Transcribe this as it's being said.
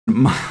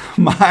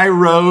My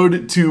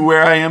road to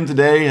where I am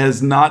today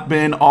has not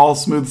been all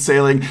smooth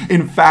sailing.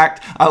 In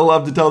fact, I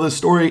love to tell this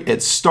story.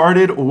 It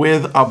started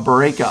with a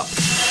breakup.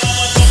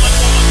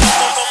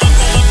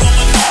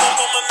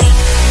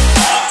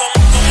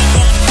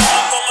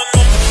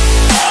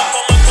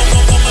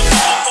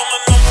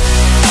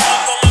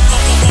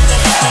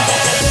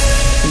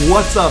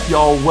 What's up,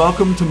 y'all?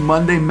 Welcome to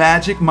Monday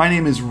Magic. My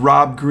name is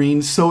Rob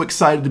Green. So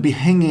excited to be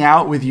hanging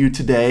out with you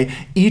today.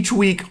 Each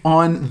week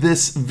on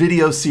this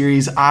video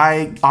series,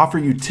 I offer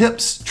you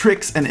tips,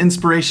 tricks, and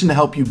inspiration to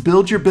help you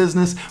build your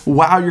business,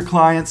 wow your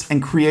clients,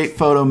 and create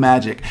photo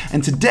magic.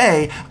 And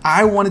today,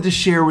 I wanted to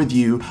share with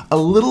you a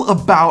little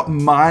about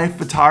my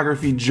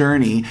photography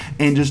journey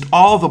and just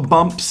all the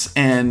bumps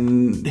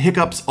and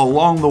hiccups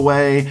along the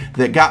way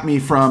that got me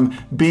from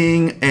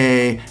being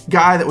a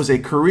guy that was a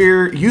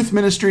career youth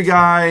ministry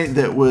guy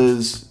that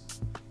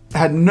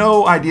had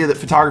no idea that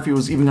photography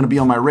was even going to be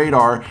on my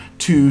radar,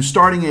 to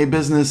starting a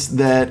business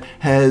that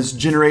has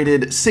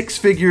generated six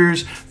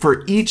figures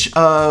for each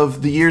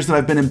of the years that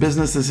I've been in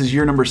business. This is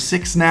year number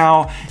 6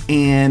 now.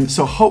 And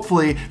so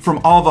hopefully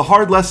from all the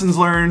hard lessons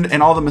learned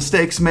and all the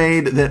mistakes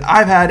made that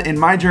I've had in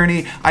my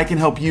journey, I can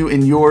help you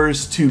in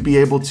yours to be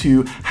able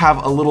to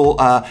have a little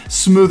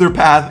smoother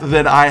path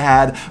than I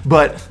had.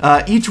 But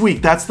each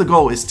week, that's the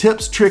goal, is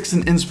tips, tricks,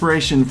 and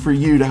inspiration for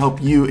you to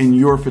help you in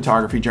your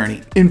photography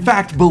journey. In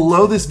fact,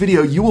 below this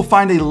video, you will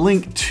find a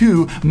link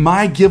to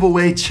my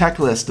giveaway checklist,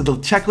 the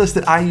checklist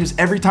that I use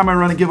every time I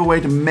run a giveaway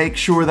to make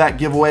sure that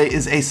giveaway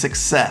is a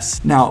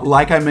success. Now,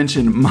 like I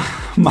mentioned,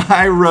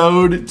 my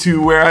road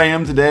to where I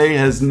am today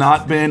has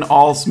not been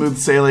all smooth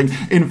sailing.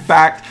 In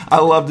fact, I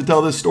love to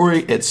tell this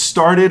story. It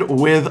started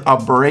with a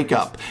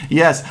breakup.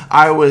 Yes,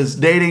 I was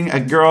dating a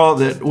girl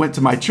that went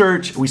to my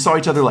church. We saw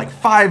each other like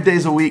 5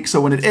 days a week. So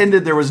when it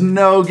ended, there was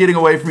no getting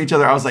away from each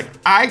other. I was like,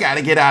 I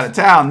gotta get out of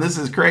town. This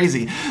is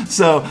crazy.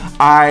 So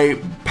I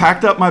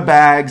packed up my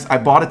bags. I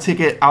bought a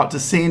ticket out to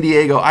San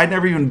Diego. I'd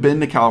never even been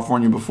to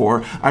California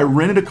before. I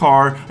rented a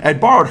car. I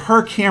borrowed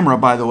her camera,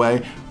 by the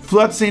way.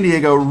 Flew out to San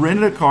Diego,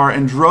 rented a car,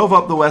 and drove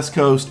up the West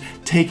Coast,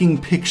 taking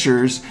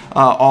pictures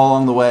all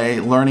along the way,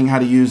 learning how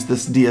to use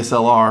this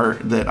DSLR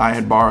that I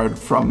had borrowed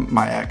from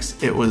my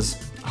ex. It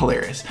was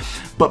hilarious.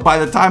 But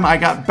by the time I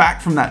got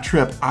back from that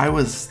trip, I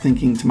was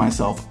thinking to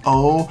myself,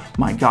 oh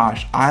my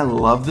gosh, I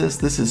love this.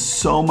 This is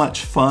so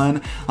much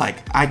fun. Like,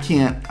 I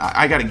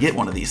gotta get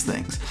one of these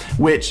things,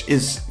 which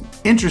is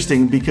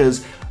interesting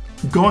because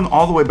going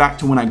all the way back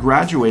to when I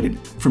graduated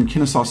from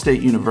Kennesaw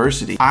State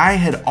University, I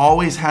had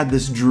always had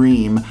this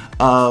dream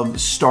of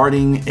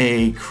starting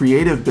a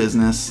creative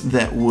business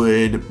that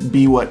would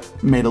be what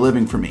made a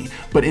living for me.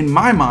 But in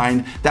my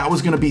mind, that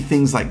was gonna be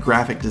things like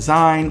graphic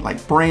design,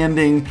 like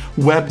branding,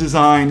 web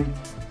design.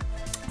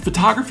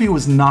 Photography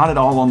was not at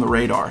all on the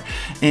radar.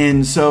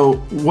 And so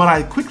what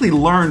I quickly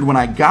learned when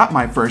I got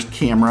my first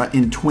camera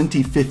in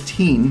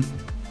 2015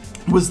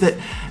 was that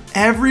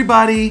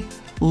everybody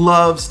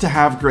loves to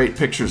have great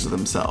pictures of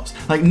themselves.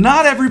 Like,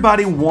 not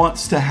everybody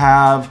wants to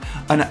have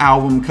an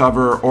album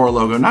cover or a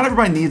logo. Not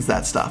everybody needs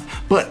that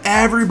stuff, but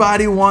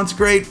everybody wants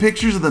great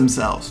pictures of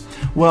themselves.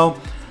 Well,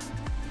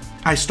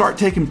 I start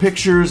taking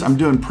pictures, I'm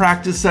doing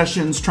practice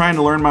sessions, trying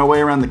to learn my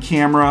way around the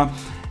camera,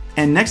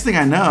 and next thing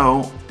I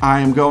know, I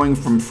am going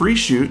from free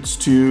shoots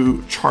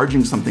to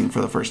charging something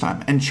for the first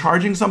time. And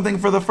charging something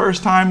for the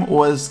first time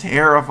was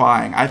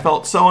terrifying. I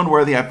felt so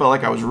unworthy. I felt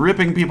like I was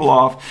ripping people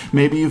off.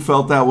 Maybe you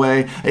felt that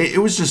way. It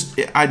was just,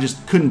 I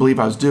just couldn't believe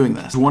I was doing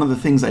this. One of the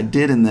things I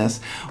did in this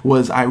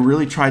was I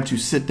really tried to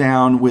sit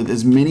down with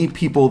as many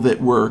people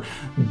that were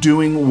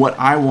doing what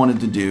I wanted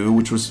to do,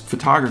 which was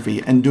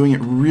photography, and doing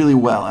it really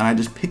well. And I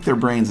just picked their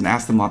brains and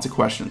asked them lots of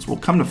questions. Well,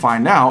 come to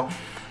find out,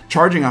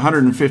 charging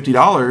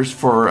 $150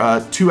 for a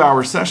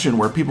 2-hour session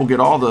where people get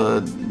all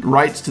the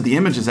rights to the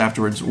images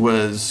afterwards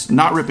was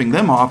not ripping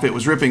them off, it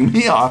was ripping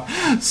me off.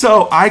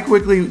 So I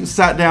quickly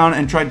sat down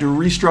and tried to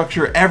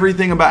restructure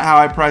everything about how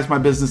I price my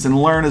business and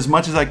learn as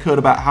much as I could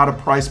about how to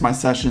price my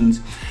sessions.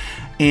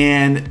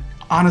 And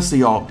honestly,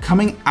 y'all,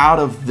 coming out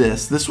of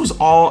this was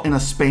all in a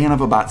span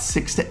of about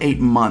 6 to 8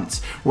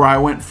 months, where I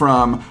went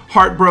from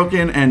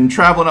heartbroken and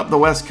traveling up the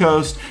West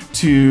Coast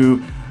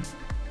to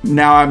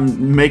now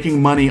I'm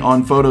making money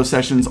on photo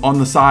sessions on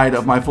the side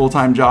of my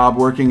full-time job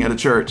working at a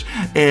church.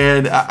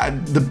 And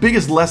the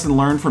biggest lesson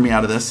learned for me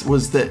out of this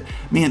was that,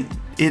 man,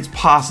 it's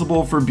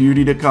possible for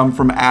beauty to come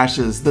from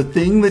ashes. The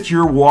thing that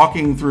you're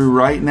walking through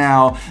right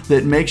now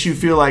that makes you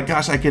feel like,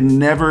 gosh, I can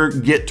never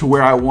get to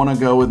where I want to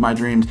go with my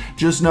dreams,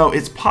 just know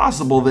it's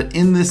possible that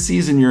in this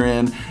season you're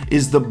in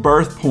is the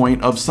birth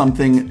point of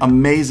something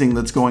amazing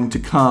that's going to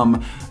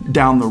come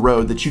down the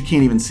road that you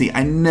can't even see.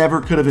 I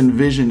never could have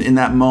envisioned in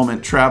that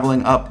moment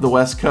traveling up the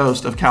West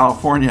Coast of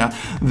California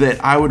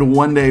that I would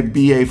one day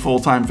be a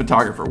full-time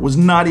photographer. It was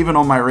not even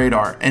on my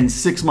radar. And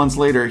 6 months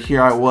later,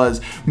 here I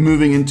was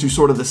moving into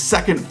sort of the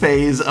second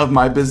phase of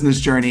my business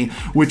journey,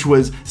 which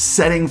was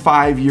setting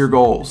 5-year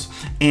goals.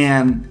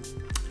 And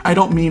I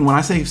don't mean, when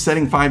I say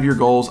setting 5-year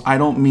goals, I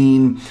don't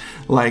mean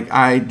like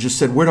I just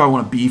said, where do I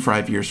want to be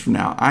 5 years from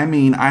now? I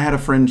mean, I had a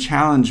friend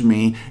challenge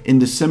me in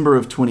December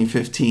of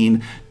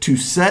 2015 to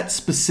set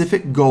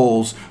specific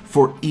goals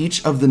for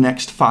each of the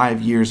next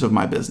 5 years of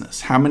my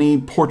business. How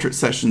many portrait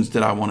sessions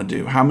did I want to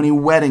do? How many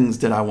weddings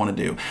did I want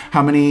to do?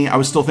 How many, I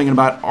was still thinking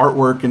about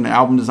artwork and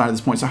album design at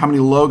this point. So how many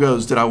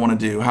logos did I want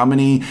to do? How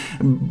many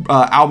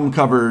album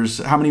covers?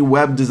 How many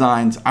web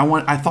designs?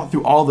 I thought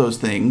through all those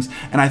things,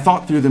 and I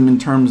thought through them in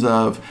terms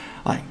of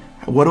like,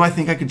 what do I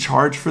think I could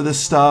charge for this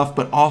stuff?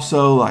 But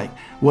also like,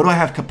 what do I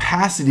have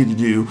capacity to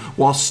do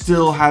while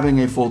still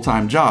having a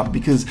full-time job?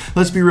 Because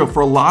let's be real, for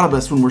a lot of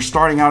us, when we're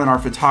starting out in our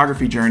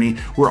photography journey,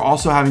 we're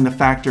also having to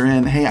factor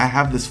in, hey, I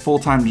have this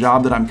full-time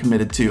job that I'm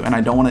committed to, and I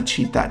don't want to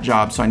cheat that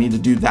job. So I need to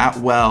do that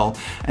well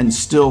and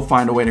still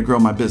find a way to grow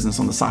my business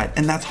on the side.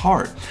 And that's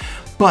hard.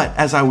 But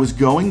as I was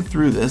going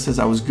through this, as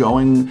I was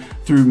going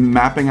through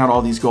mapping out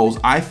all these goals,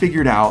 I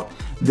figured out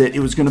that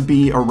it was going to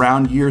be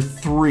around year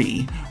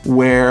 3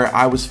 where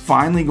I was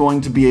finally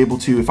going to be able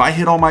to, if I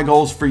hit all my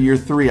goals for year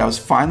 3, I was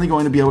finally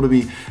going to be able to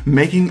be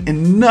making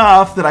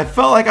enough that I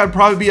felt like I'd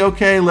probably be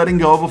okay letting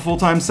go of a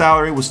full-time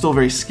salary. Was still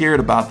very scared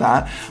about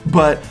that,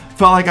 but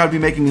felt like I'd be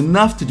making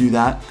enough to do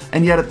that.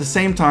 And yet at the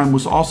same time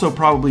was also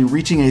probably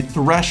reaching a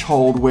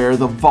threshold where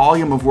the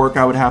volume of work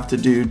I would have to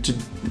do to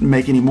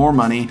make any more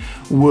money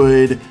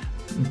would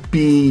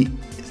be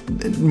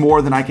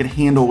more than I could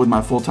handle with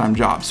my full-time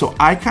job. So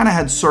I kind of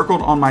had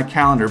circled on my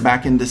calendar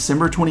back in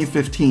December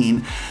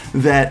 2015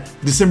 that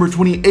December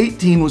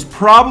 2018 was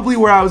probably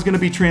where I was going to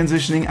be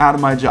transitioning out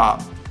of my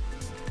job.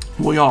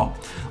 Well, y'all,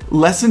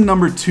 lesson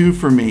number 2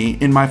 for me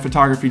in my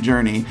photography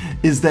journey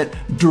is that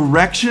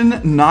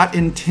direction, not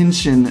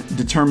intention,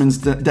 determines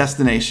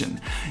destination.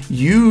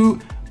 You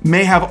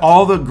may have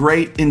all the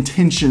great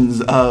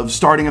intentions of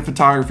starting a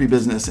photography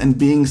business and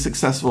being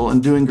successful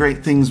and doing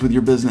great things with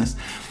your business,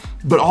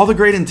 but all the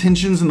great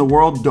intentions in the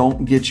world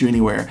don't get you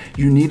anywhere.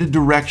 You need a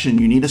direction,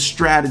 you need a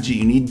strategy,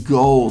 you need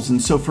goals.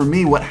 And so for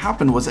me, what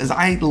happened was, as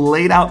I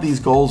laid out these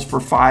goals for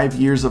 5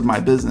 years of my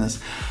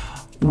business,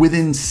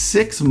 within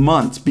 6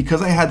 months,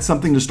 because I had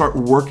something to start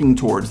working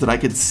towards that I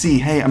could see,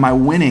 hey, am I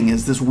winning?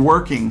 Is this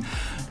working?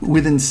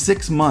 Within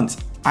 6 months,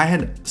 I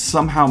had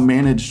somehow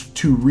managed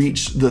to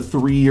reach the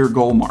 3-year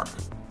goal mark.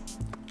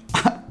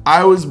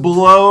 I was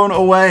blown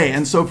away.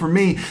 And so for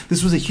me,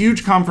 this was a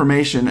huge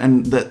confirmation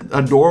and that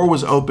a door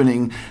was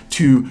opening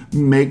to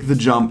make the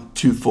jump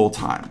to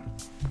full-time.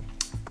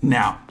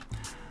 Now,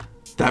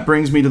 that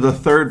brings me to the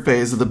 3rd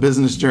phase of the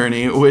business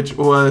journey, which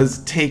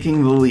was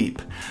taking the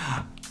leap.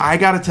 I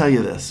gotta tell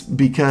you this,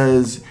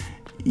 because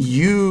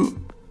you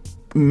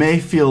may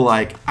feel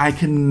like I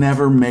can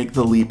never make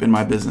the leap in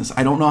my business.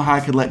 I don't know how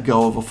I could let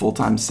go of a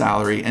full-time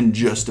salary and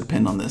just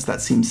depend on this. That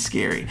seems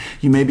scary.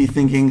 You may be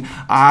thinking,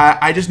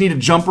 I just need to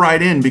jump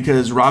right in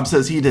because Rob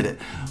says he did it.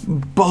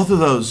 Both of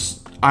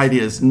those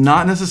ideas,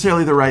 not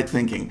necessarily the right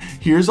thinking.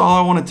 Here's all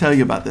I want to tell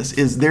you about this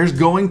is there's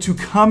going to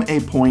come a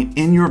point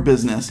in your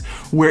business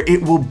where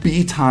it will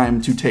be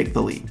time to take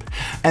the leap.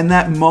 And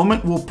that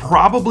moment will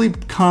probably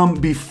come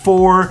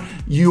before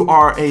you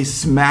are a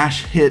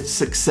smash hit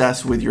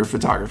success with your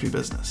photography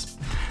business.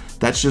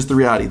 That's just the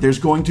reality. There's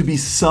going to be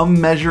some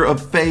measure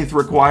of faith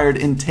required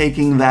in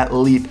taking that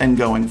leap and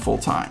going full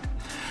time.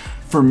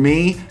 For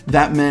me,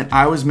 that meant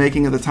I was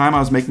making, at the time, I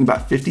was making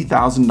about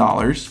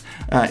 $50,000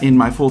 in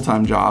my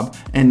full-time job.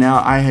 And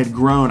now I had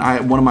grown,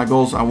 one of my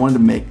goals, I wanted to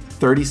make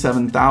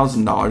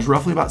 $37,000,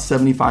 roughly about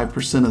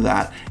 75% of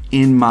that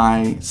in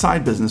my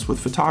side business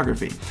with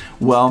photography.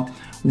 Well,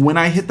 when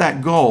I hit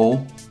that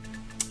goal,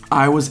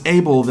 I was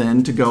able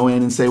then to go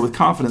in and say with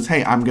confidence,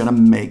 hey, I'm gonna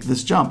make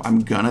this jump.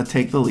 I'm gonna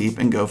take the leap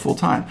and go full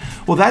time.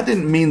 Well, that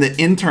didn't mean that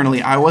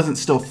internally I wasn't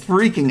still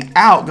freaking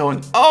out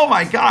going, oh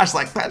my gosh,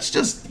 like that's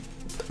just,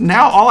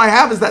 now all I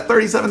have is that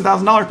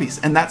 $37,000 piece.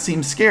 And that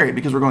seems scary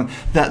because we're going,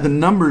 that the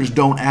numbers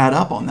don't add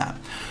up on that.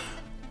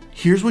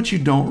 Here's what you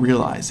don't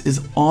realize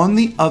is on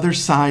the other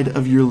side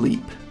of your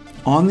leap,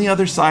 on the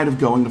other side of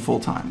going to full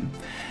time,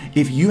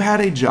 if you had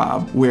a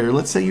job where,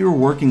 let's say you were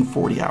working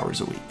 40 hours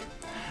a week,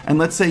 and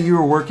let's say you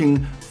were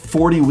working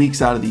 40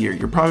 weeks out of the year.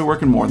 You're probably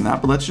working more than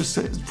that, but let's just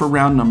say, for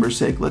round numbers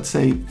sake, let's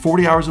say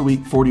 40 hours a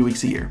week, 40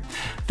 weeks a year.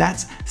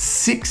 That's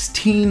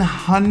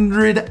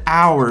 1,600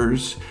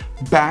 hours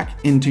back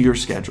into your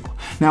schedule.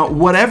 Now,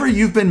 whatever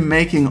you've been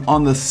making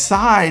on the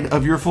side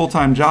of your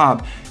full-time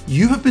job,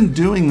 you have been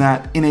doing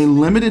that in a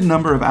limited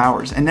number of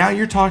hours. And now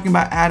you're talking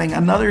about adding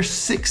another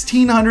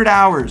 1,600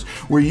 hours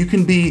where you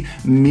can be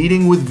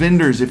meeting with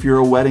vendors if you're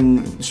a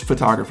wedding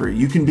photographer.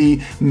 You can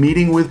be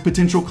meeting with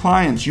potential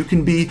clients. You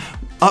can be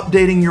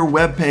updating your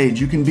webpage.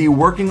 You can be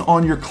working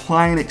on your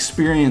client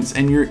experience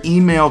and your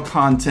email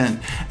content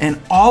and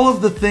all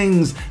of the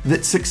things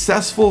that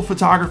successful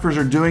photographers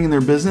are doing in their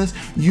business.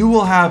 You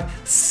will have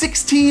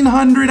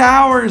 1,600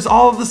 hours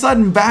all of a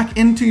sudden back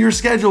into your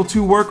schedule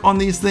to work on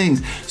these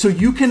things. So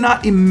you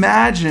cannot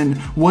imagine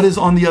what is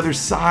on the other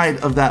side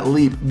of that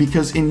leap,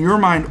 because in your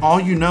mind, all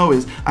you know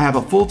is I have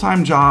a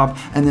full-time job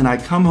and then I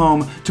come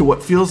home to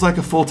what feels like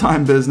a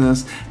full-time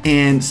business,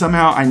 and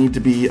somehow I need to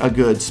be a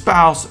good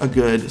spouse, a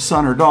good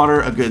son or or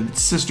daughter, a good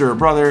sister or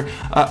brother,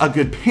 a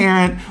good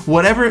parent,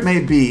 whatever it may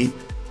be.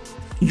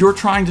 You're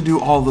trying to do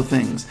all the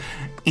things.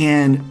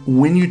 And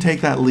when you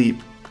take that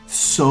leap,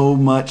 so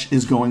much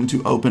is going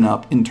to open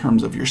up in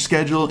terms of your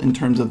schedule, in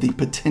terms of the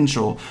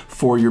potential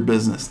for your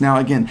business. Now,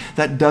 again,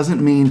 that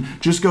doesn't mean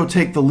just go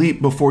take the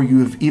leap before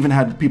you've even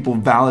had people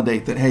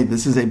validate that, hey,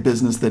 this is a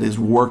business that is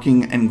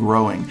working and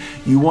growing.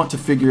 You want to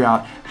figure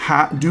out,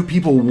 do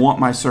people want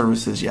my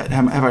services yet?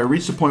 Have I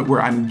reached a point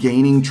where I'm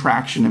gaining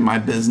traction in my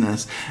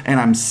business and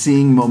I'm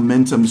seeing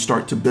momentum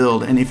start to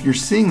build? And if you're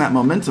seeing that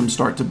momentum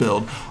start to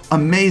build,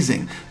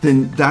 amazing.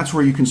 Then that's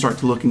where you can start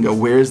to look and go,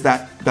 where is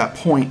that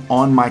point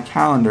on my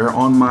calendar,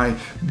 on my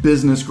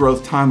business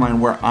growth timeline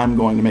where I'm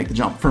going to make the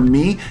jump? For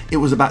me, it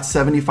was about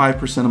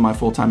 75% of my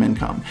full-time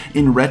income.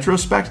 In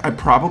retrospect, I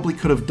probably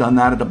could have done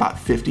that at about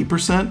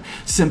 50%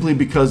 simply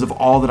because of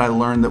all that I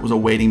learned that was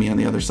awaiting me on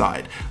the other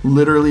side.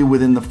 Literally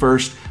within the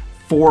first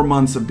 4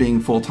 months of being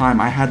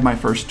full-time, I had my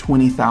first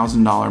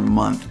 $20,000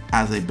 month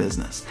as a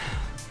business.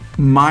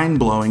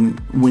 Mind-blowing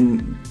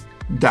when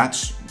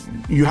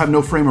you have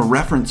no frame of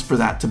reference for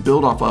that to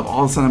build off of.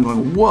 All of a sudden I'm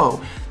going,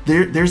 whoa,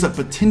 there's a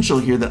potential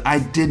here that I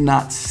did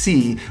not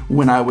see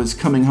when I was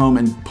coming home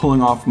and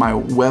pulling off my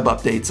web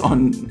updates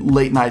on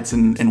late nights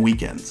and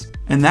weekends.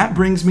 And that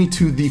brings me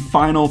to the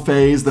final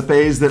phase, the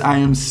phase that I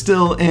am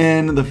still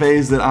in, the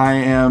phase that I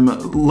am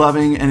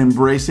loving and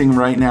embracing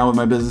right now with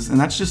my business. And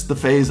that's just the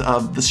phase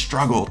of the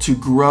struggle to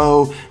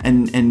grow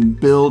and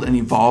build and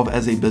evolve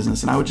as a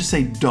business. And I would just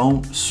say,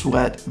 don't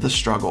sweat the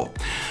struggle.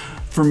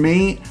 For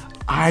me,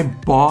 I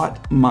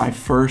bought my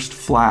first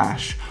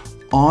flash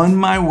on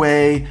my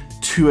way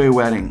to a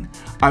wedding.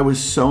 I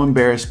was so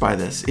embarrassed by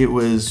this. It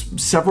was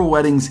several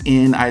weddings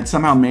in. I had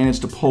somehow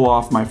managed to pull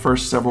off my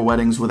first several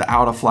weddings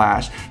without a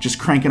flash, just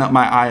cranking up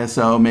my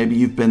ISO. Maybe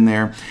you've been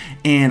there.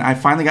 And I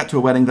finally got to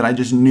a wedding that I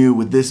just knew,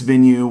 with this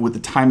venue, with the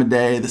time of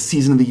day, the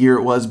season of the year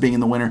it was, being in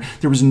the winter,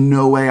 there was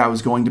no way I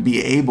was going to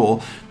be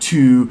able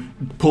to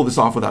pull this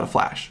off without a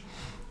flash.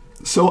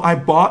 So I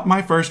bought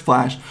my first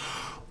flash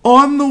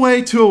on the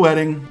way to a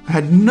wedding. I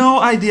had no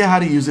idea how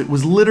to use it,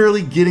 was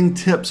literally getting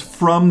tips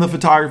from the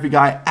photography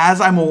guy as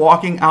I'm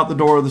walking out the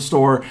door of the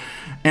store.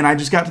 And I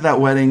just got to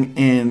that wedding,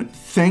 and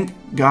thank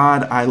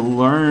God I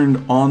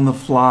learned on the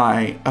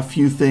fly a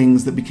few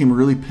things that became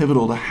really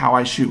pivotal to how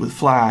I shoot with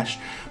flash.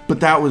 But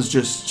that was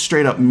just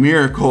straight up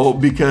miracle,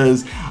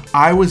 because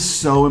I was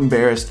so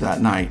embarrassed that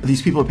night.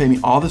 These people had paid me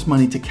all this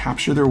money to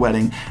capture their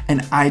wedding,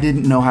 and I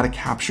didn't know how to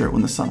capture it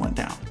when the sun went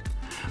down.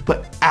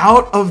 But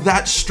out of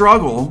that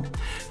struggle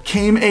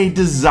came a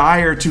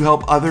desire to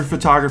help other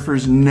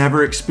photographers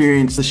never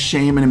experience the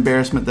shame and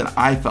embarrassment that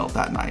I felt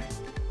that night.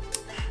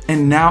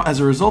 And now, as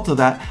a result of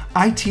that,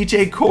 I teach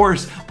a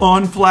course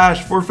on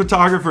flash for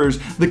photographers,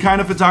 the kind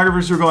of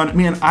photographers who are going,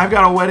 man, I've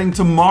got a wedding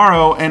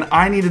tomorrow and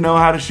I need to know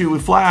how to shoot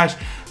with flash.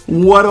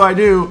 What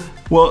do?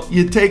 Well,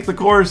 you take the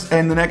course,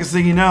 and the next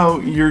thing you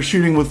know, you're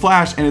shooting with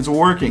flash and it's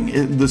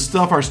working. The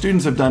stuff our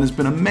students have done has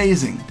been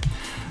amazing.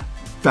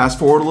 Fast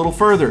forward a little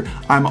further,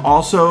 I'm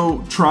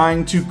also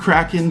trying to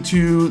crack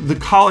into the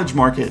college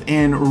market,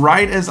 and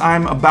right as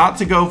I'm about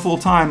to go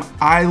full-time,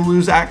 I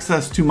lose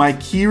access to my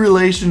key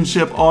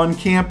relationship on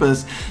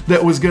campus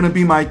that was going to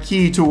be my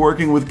key to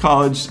working with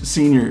college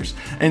seniors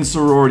and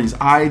sororities.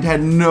 I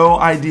had no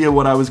idea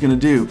what I was going to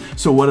do.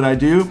 So what did I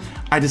do?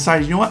 I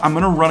decided, you know what, I'm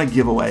gonna run a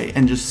giveaway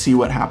and just see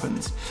what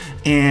happens.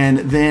 And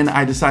then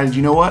I decided,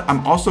 you know what,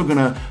 I'm also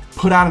gonna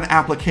put out an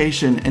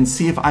application and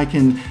see if I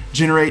can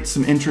generate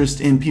some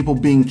interest in people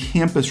being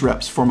campus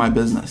reps for my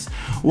business.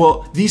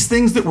 Well, these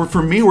things that were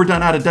for me were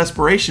done out of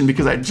desperation,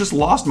 because I just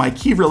lost my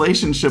key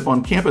relationship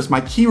on campus.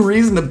 My key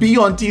reason to be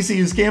on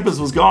TCU's campus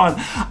was gone.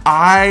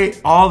 I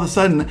all of a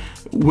sudden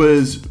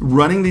was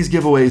running these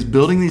giveaways,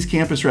 building these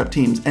campus rep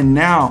teams, and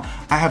now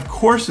I have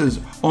courses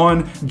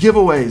on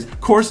giveaways,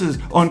 courses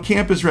on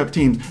campus rep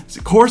teams,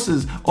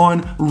 courses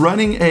on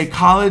running a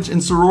college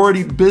and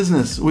sorority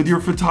business with your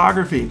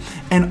photography.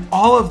 And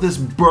all of this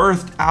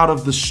birthed out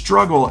of the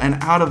struggle and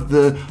out of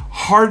the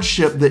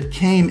hardship that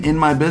came in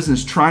my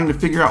business, trying to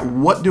figure out,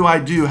 what do I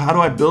do? How do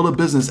I build a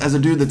business as a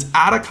dude that's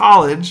out of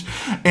college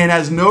and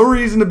has no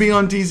reason to be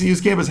on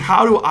TCU's campus?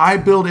 How do I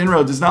build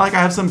inroads? It's not like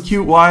I have some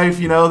cute wife,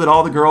 you know, that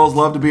all the girls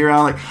love to be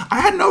around. Like, I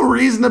had no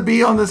reason to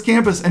be on this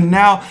campus, and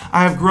now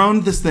I have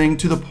grown this thing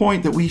to the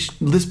point that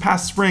this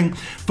past spring,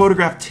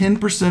 photographed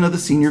 10% of the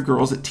senior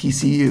girls at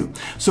TCU.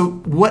 So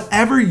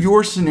whatever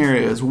your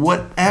scenario is,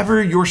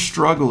 whatever your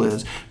struggle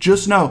is,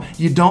 just know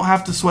you don't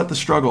have to sweat the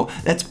struggle.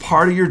 That's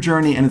part of your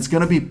journey, and it's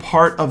going to be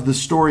part of the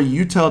story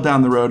you tell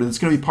down the road, and it's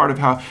going to be part of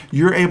how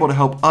you're able to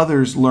help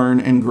others learn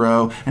and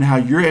grow, and how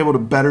you're able to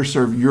better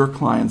serve your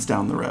clients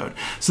down the road.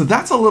 So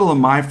that's a little of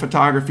my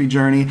photography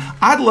journey.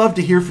 I'd love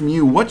to hear from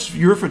you. What's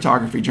your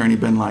photography journey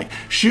been like?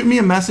 Shoot me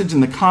a message in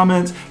the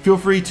comments. Feel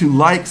free to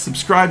like,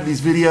 subscribe to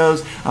these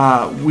videos.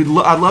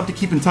 I'd love to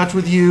keep in touch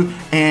with you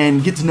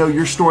and get to know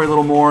your story a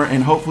little more,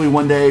 and hopefully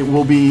one day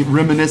we'll be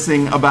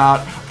reminiscing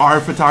about our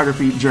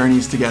photography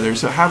journeys together.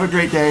 So have a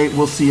great day.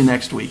 We'll see you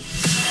next week.